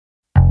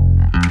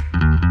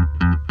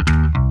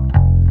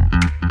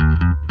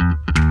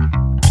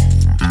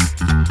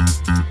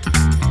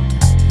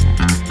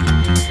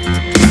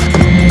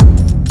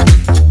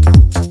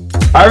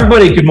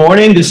Everybody, good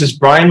morning. This is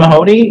Brian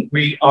Mahoney.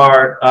 We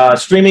are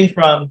streaming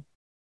from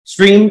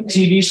Stream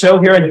TV show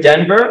here in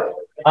Denver.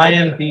 I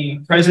am the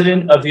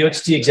president of the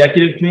OTT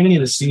Executive Community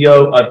and the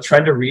CEO of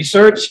Trender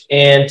Research.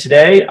 And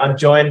today I'm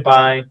joined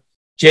by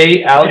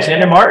J.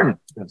 Alexander Martin.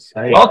 Yes,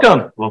 hey.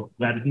 Welcome. Well,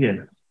 glad to be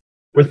here.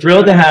 We're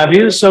thrilled to have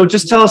you. So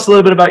just tell us a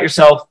little bit about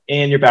yourself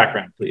and your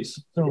background,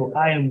 please. So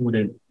I am with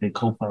a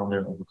co-founder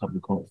of a company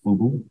called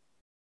FUBU.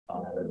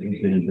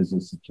 We've been in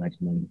business since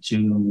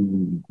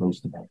 1992,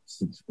 close to about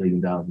 $6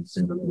 billion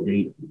since to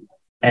date.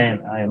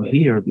 And I am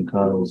here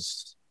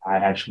because I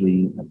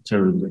actually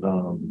turned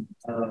our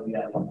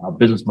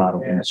business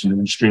model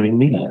into streaming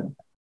media.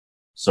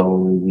 So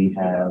we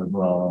have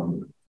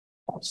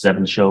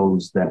 7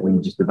 shows that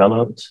we just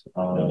developed,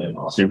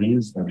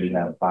 series, and we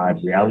have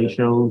 5 reality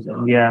shows,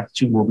 and we have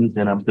 2 movies,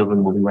 and I'm filming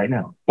a movie right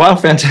now. Wow,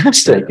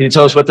 fantastic. Can you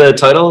tell us what the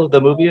title of the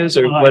movie is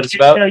or what it's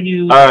about? Tell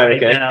you all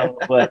right, right okay. now,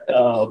 but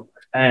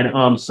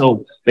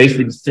so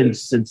basically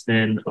since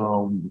then,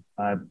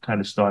 I've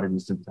kind of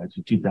started since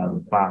actually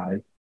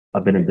 2005.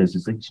 I've been in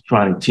business,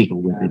 trying to tinker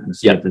with it and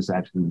see if this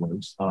actually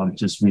works.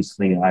 Just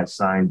recently, I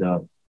signed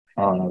a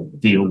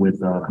deal with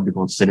a company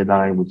called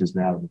Cinedigm, which is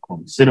now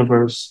called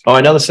Cineverse. Oh,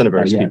 I know the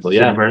Cineverse people,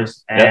 yeah.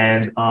 Cineverse,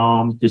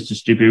 and just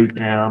distribute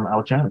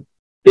our channel.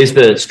 Is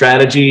the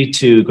strategy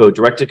to go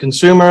direct to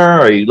consumer?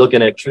 Or are you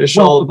looking at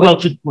traditional?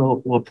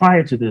 Well,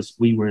 prior to this,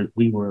 we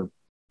were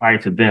prior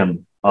to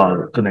them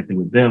connecting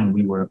with them,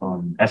 we were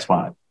on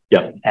S5.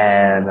 Yeah,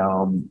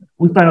 and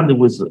we found it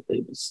was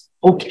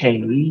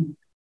okay,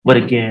 but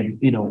again,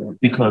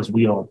 because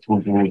we are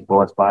frugal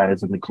thoughts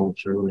buyers in the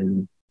culture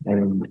and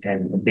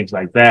things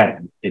like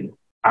that,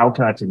 our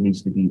content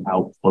needs to be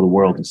out for the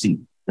world to see,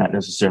 not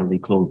necessarily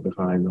closed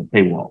behind a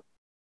paywall.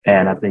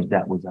 And I think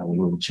that was our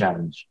real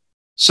challenge.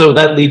 So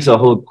that leads to a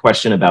whole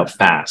question about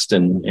FAST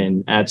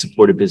and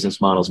ad-supported business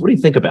models. What do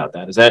you think about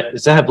that? Does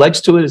that have legs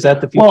to it? Is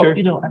that the future?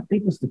 Well, I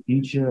think it's the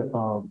future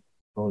going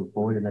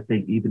forward. And I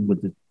think even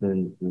with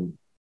the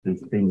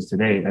things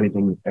today,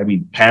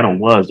 every panel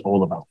was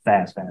all about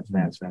fast. Is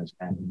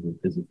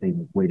the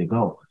thing, way to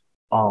go.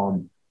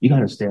 You got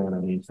to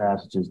understand,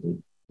 fast is just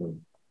the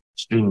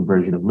streaming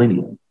version of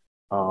linear.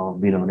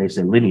 And they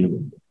say linear.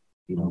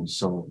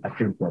 So I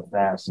think that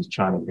fast is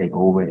trying to take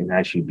over and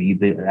actually be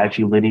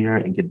actually linear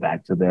and get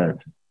back to their,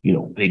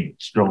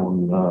 big,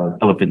 strong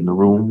elephant in the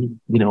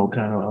room,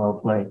 kind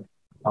of play.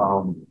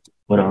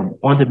 But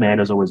on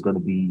demand is always going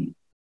to be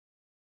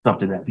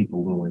something that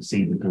people will want to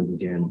see because,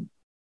 again,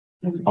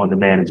 on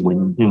demand is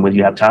when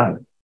you have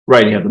time.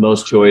 Right, you have the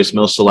most choice,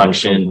 most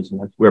selection.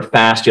 Where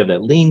fast, you have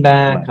that lean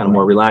back, kind of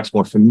more relaxed,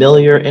 more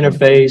familiar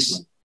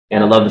interface.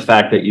 And I love the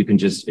fact that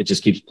it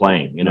just keeps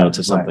playing,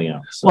 to something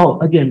else. So. Well,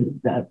 again,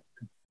 that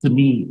to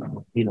me,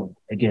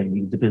 again,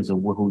 it depends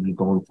on who you're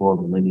going for,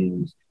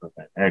 millennials,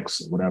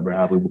 X, whatever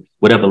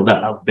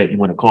alphabet you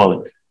want to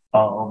call it.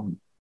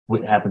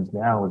 What happens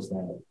now is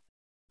that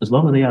as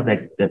long as they have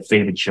that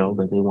favorite show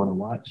that they want to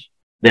watch,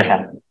 they're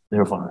happy,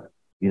 they're fine.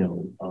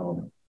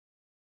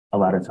 A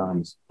lot of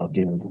times,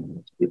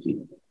 again,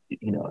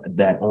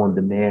 that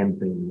on-demand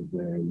thing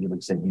where you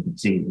said you can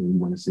see it and you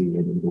want to see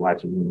it and you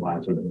watch it and you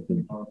watch it.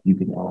 You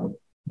can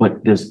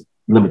but there's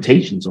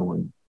limitations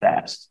on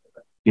fast.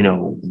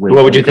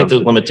 What would you think the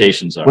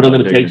limitations are? What the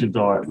limitations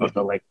are?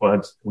 Like for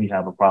us, we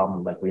have a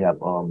problem. Like we have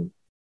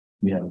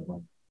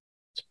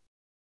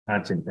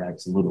content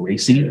that's a little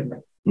racy.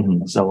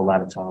 Mm-hmm. So a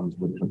lot of times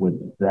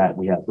with that,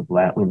 we have to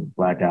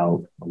black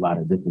out a lot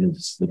of different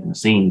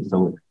scenes.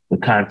 So the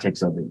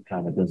context of it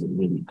kind of doesn't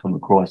really come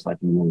across like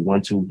we would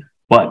want to,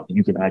 but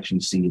you can actually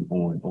see it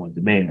on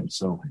demand.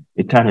 So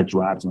it kind of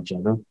drives each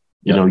other.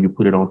 You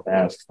put it on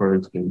fast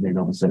first, and then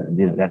all of a sudden,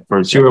 that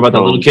first. So you were about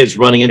the little kids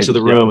running into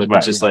the room, and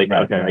it's just okay,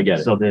 I get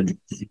it. So then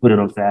you put it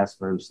on fast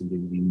first, and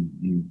then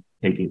you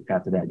take it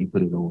after that. You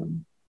put it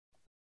on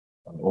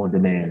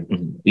demand.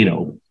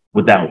 Mm-hmm.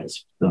 Without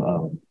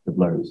the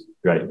blurs.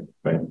 Right.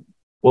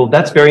 Well,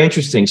 that's very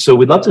interesting. So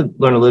we'd love to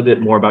learn a little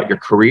bit more about your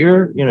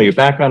career, your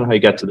background, and how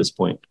you got to this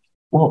point.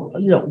 Well,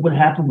 what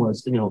happened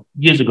was,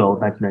 years ago,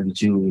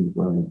 1992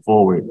 and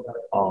forward,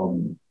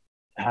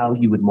 how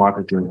you would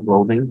market your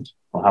clothing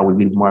or how we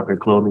would market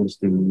clothing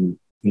through,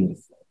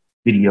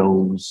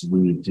 videos. We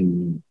would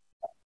do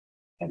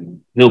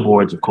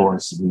billboards, of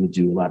course. We would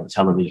do a lot of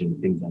television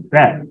and things like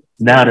that.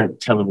 Now that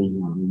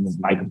television,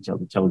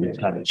 television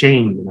kind of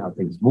changed and how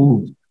things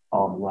moved, a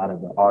lot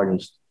of the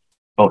artists,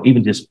 or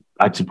even just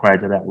actually prior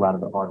to that, a lot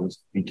of the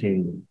artists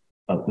became,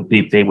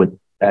 they would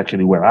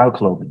actually wear our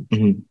clothing.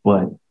 Mm-hmm.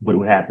 But what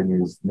would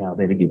happen is now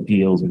they would get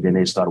deals and then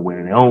they started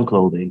wearing their own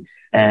clothing.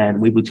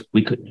 And we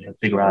couldn't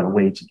figure out a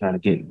way to kind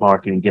of get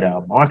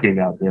our marketing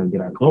out there and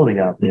get our clothing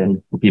out there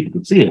where people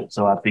could see it.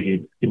 So I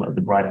figured,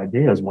 the bright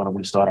idea is why don't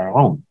we start our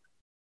own?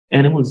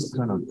 And it was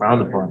kind of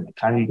frowned upon. Like,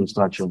 how do you even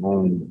start your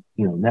own,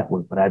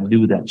 network? But I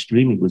knew that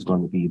streaming was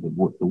going to be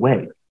the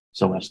way.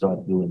 So I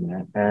started doing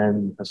that,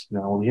 and that's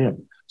now we're here.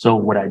 So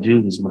what I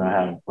do is when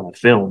I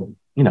film,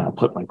 I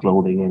put my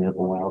clothing in it,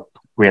 or I'll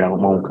create our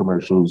own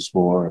commercials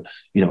for,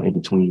 in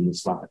between the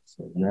slots.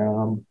 So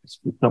now it's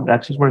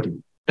actually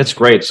working. That's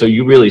great. So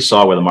you really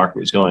saw where the market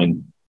was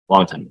going a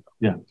long time ago.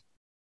 Yeah.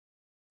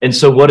 And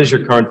so what is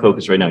your current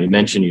focus right now? You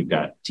mentioned you've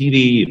got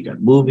TV, you've got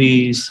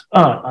movies.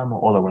 I'm an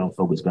all-around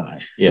focused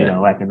guy. Yeah. You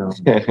know, I can,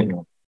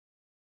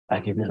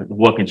 I can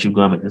walk and chew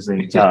gum at the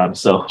same time.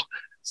 So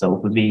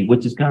for me,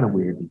 which is kind of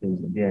weird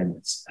because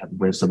again, I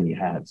wear so many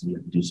hats and you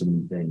have to do so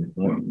many things.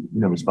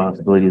 But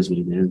responsibility is what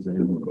it is,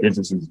 and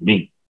business is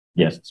me.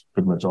 Yes, it's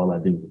pretty much all I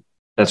do.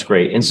 That's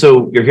great. And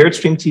so you're here at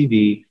Stream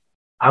TV.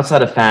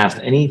 Outside of FAST,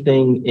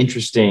 anything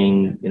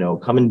interesting,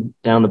 coming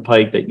down the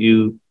pike that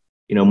you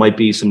might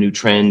be some new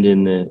trend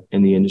in the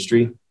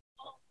industry?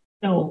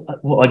 No,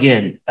 well,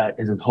 again,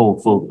 it's a whole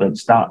full-fledged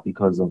stop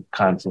because of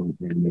content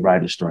and the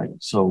writer's strike.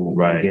 So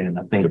again,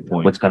 I think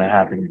what's going to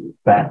happen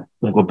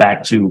we'll go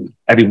back to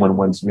everyone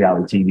wants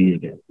reality TV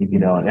again.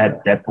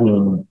 That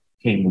boom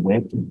came and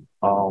went,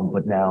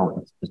 but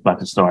now it's about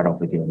to start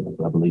off again,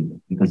 I believe,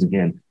 because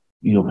again,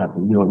 you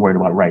don't worry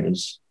about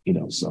writers,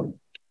 so.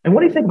 And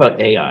what do you think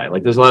about AI?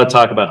 Like, there's a lot of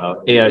talk about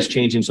how AI is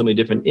changing so many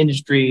different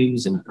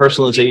industries and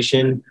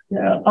personalization.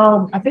 Yeah,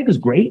 I think it's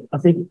great. I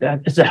think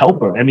that it's a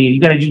helper. I mean,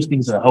 you got to use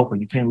things as a helper.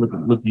 You can't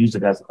use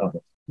it as an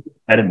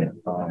impediment.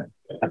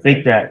 I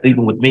think that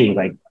even with me,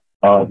 like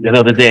the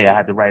other day, I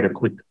had to write a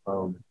quick,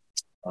 bio.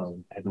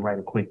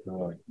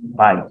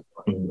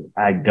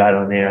 I got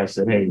on there. I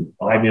said, "Hey,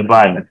 write me a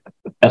bio,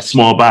 a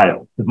small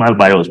bio, because my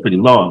bio is pretty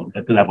long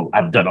because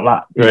I've done a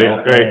lot."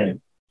 Right.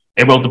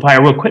 It wrote the bio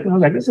real quick, and I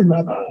was like, "This is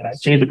not bad." I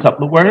changed a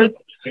couple of words,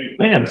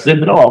 bam,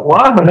 send it off.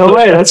 Wow, no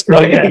way, that's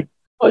great. Yeah.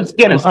 Well,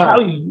 it's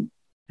how you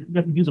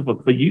have to use it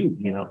for you,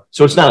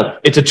 So it's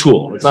a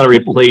tool. It's not a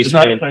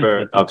replacement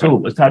for a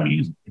tool. It's how you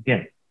use it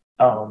again.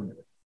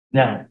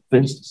 Now, for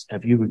instance,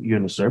 if you're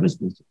in the service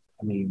business,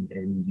 I mean,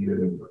 and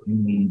you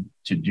need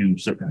to do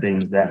certain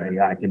things that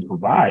AI can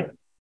provide,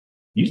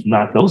 you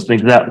knock those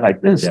things out like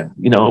this. Yeah.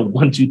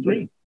 1, 2,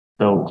 3.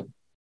 So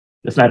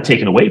it's not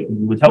taken away from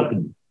you; it's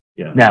helping you.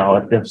 Yeah. Now,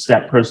 if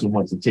that person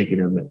wants to take it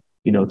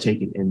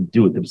and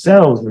do it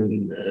themselves, then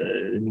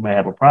you might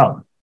have a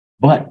problem.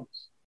 But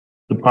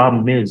the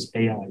problem is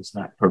AI is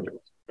not perfect.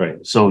 Right.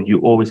 So you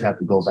always have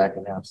to go back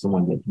and have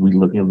someone that we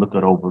look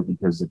it over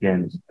because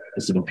again,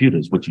 it's the computer,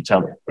 is what you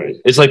tell it. Right.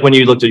 It's like when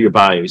you looked at your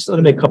bio, you still had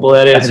to make a couple of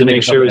edits to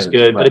make sure it was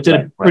good, but it did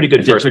a pretty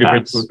good first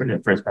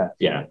pass.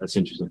 Yeah, that's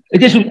interesting. It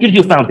gives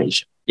you a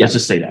foundation. Yeah. Let's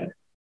just say that.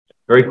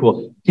 Very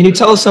cool. Can you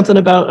tell us something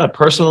about a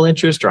personal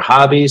interest or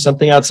hobby,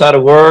 something outside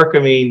of work? I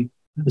mean,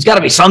 there's got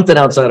to be something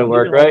outside of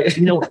work, right?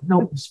 No,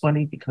 it's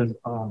funny because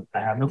I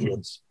have no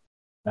kids,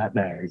 not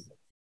married,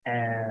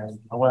 and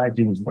all I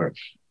do is work.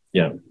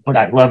 Yeah, but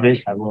I love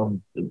it. I love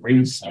the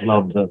race. I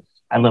love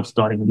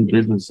starting a new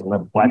business. I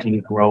love watching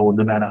it grow,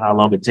 no matter how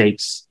long it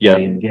takes. Yeah,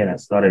 and again, I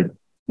started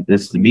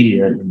the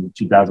media in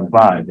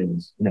 2005,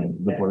 and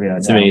look where we are now.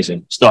 It's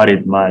amazing.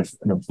 Started my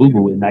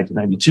FUBU in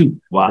 1992.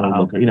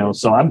 Wow.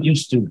 So I'm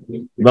used to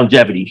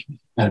longevity,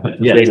 to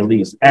say the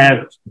least,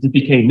 and it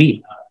became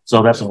me.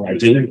 So that's what I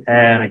do.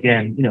 And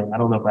again, I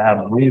don't know if I have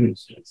a room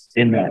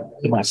in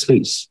my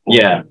space.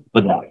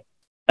 But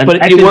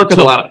you work with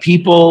a lot of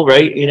people,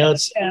 right?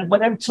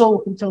 But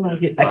until I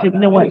get, you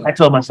know what? I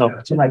told myself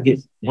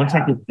once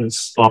I get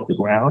this off the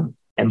ground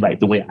and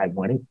like the way I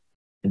want it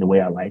and the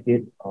way I like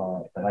it,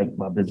 I like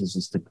my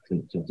businesses to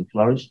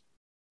flourish,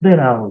 then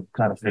I'll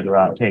kind of figure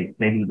out, okay,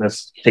 maybe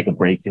let's take a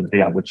break and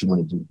figure out what you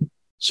want to do.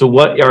 So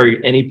what are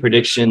any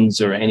predictions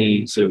or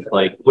any sort of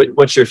like,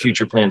 what's your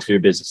future plans for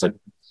your business? Like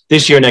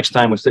this year, next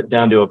time we sit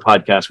down to a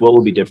podcast, what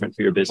will be different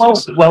for your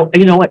business? Well,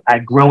 you know what? I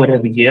grow it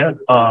every year.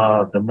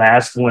 The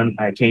last one,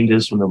 I came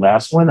just from the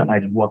last one. I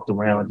walked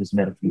around and just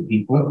met a few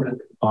people.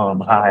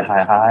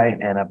 Hi.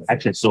 And I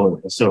actually saw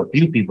a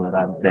few people that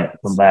I met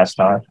from last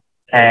time.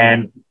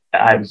 And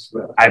how do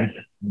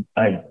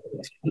I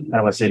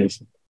say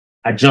this?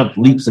 I jumped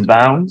leaps and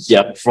bounds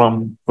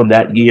from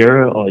that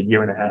year or a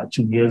year and a half,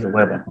 2 years or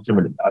whatever. I can't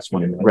remember the last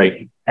one.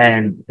 Right.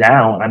 And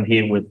now I'm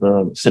here with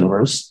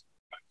Cineverse.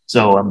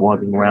 So I'm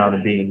walking around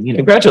and being,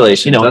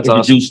 congratulations. That's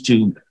introduced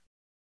to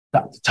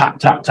top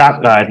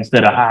guys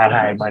instead of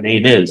hi, my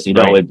name is,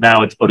 and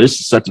now it's, this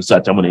is such and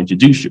such. I'm going to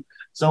introduce you.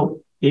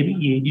 So maybe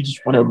you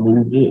just want to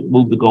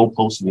move the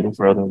goalposts a little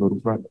further.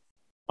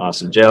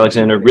 Awesome. Jay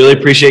Alexander, really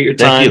appreciate your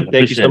time.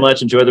 Thank you so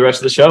much. Enjoy the rest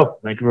of the show.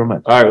 Thank you very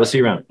much. All right. We'll see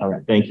you around. All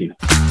right. Thank you.